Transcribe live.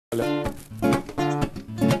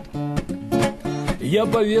Я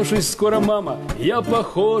повешусь, скоро, мама, я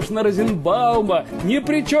похож на Розенбаума. Не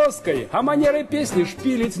прической, а манерой песни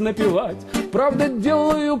шпилить, напевать. Правда,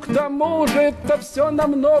 делаю к тому же это все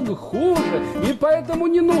намного хуже, и поэтому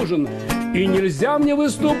не нужен. И нельзя мне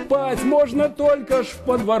выступать, можно только ж в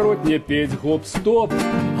подворотне петь гоп-стоп.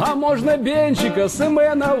 А можно бенчика,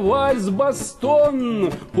 сэмэна, вальс,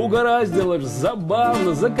 бастон. Угораздило ж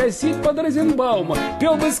забавно закосить под Розенбаума.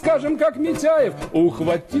 Пел бы, скажем, как Митяев,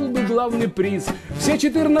 ухватил бы главный приз. Все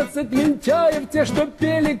 14 лентяев, те, что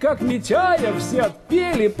пели, как Митяев, все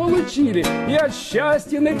отпели, получили и от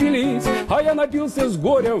счастья напились. А я напился с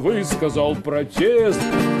горя, высказал протест.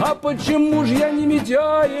 А почему ж я не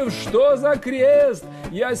Митяев, что за крест?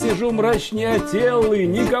 Я сижу мрачнее телы,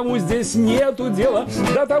 никому здесь нету дела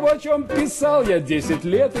до того, о чем писал я 10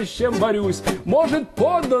 лет и с чем борюсь. Может,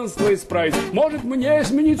 подданство исправить, может, мне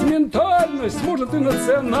сменить ментальность, может, и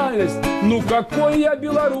национальность. Ну, какой я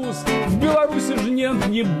белорус? В Беларуси же нет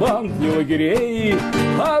ни банд, ни лагерей,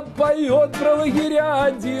 а поет про лагеря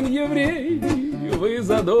один еврей. Вы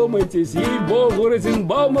задумайтесь, ей-богу,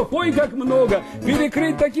 Розенбаума, ой, как много,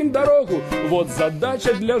 перекрыть таким дорогу, вот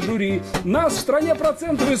задача для жюри. Нас в стране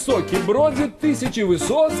процент высокий, бродит тысячи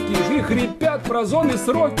высоцких, и хрипят про зоны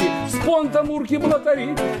сроки, спонтом урки блатари,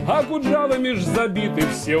 а куджавами ж забиты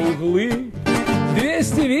все углы.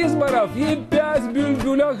 200 визборов и 5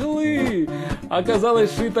 бюль-бюль-оглы.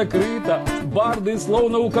 Оказалось, шито-крыто, барды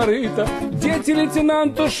словно у корыта. Дети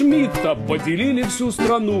лейтенанта Шмидта поделили всю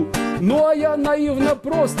страну. Ну а я наивно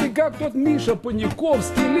прост, и как тот Миша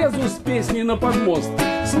Паниковский, лезу с песней на подмост,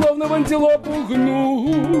 словно в антилопу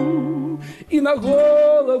гну. И на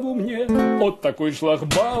голову мне вот такой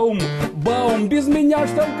шлагбаум, баум, без меня ж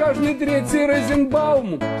там каждый третий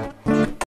Розенбаум.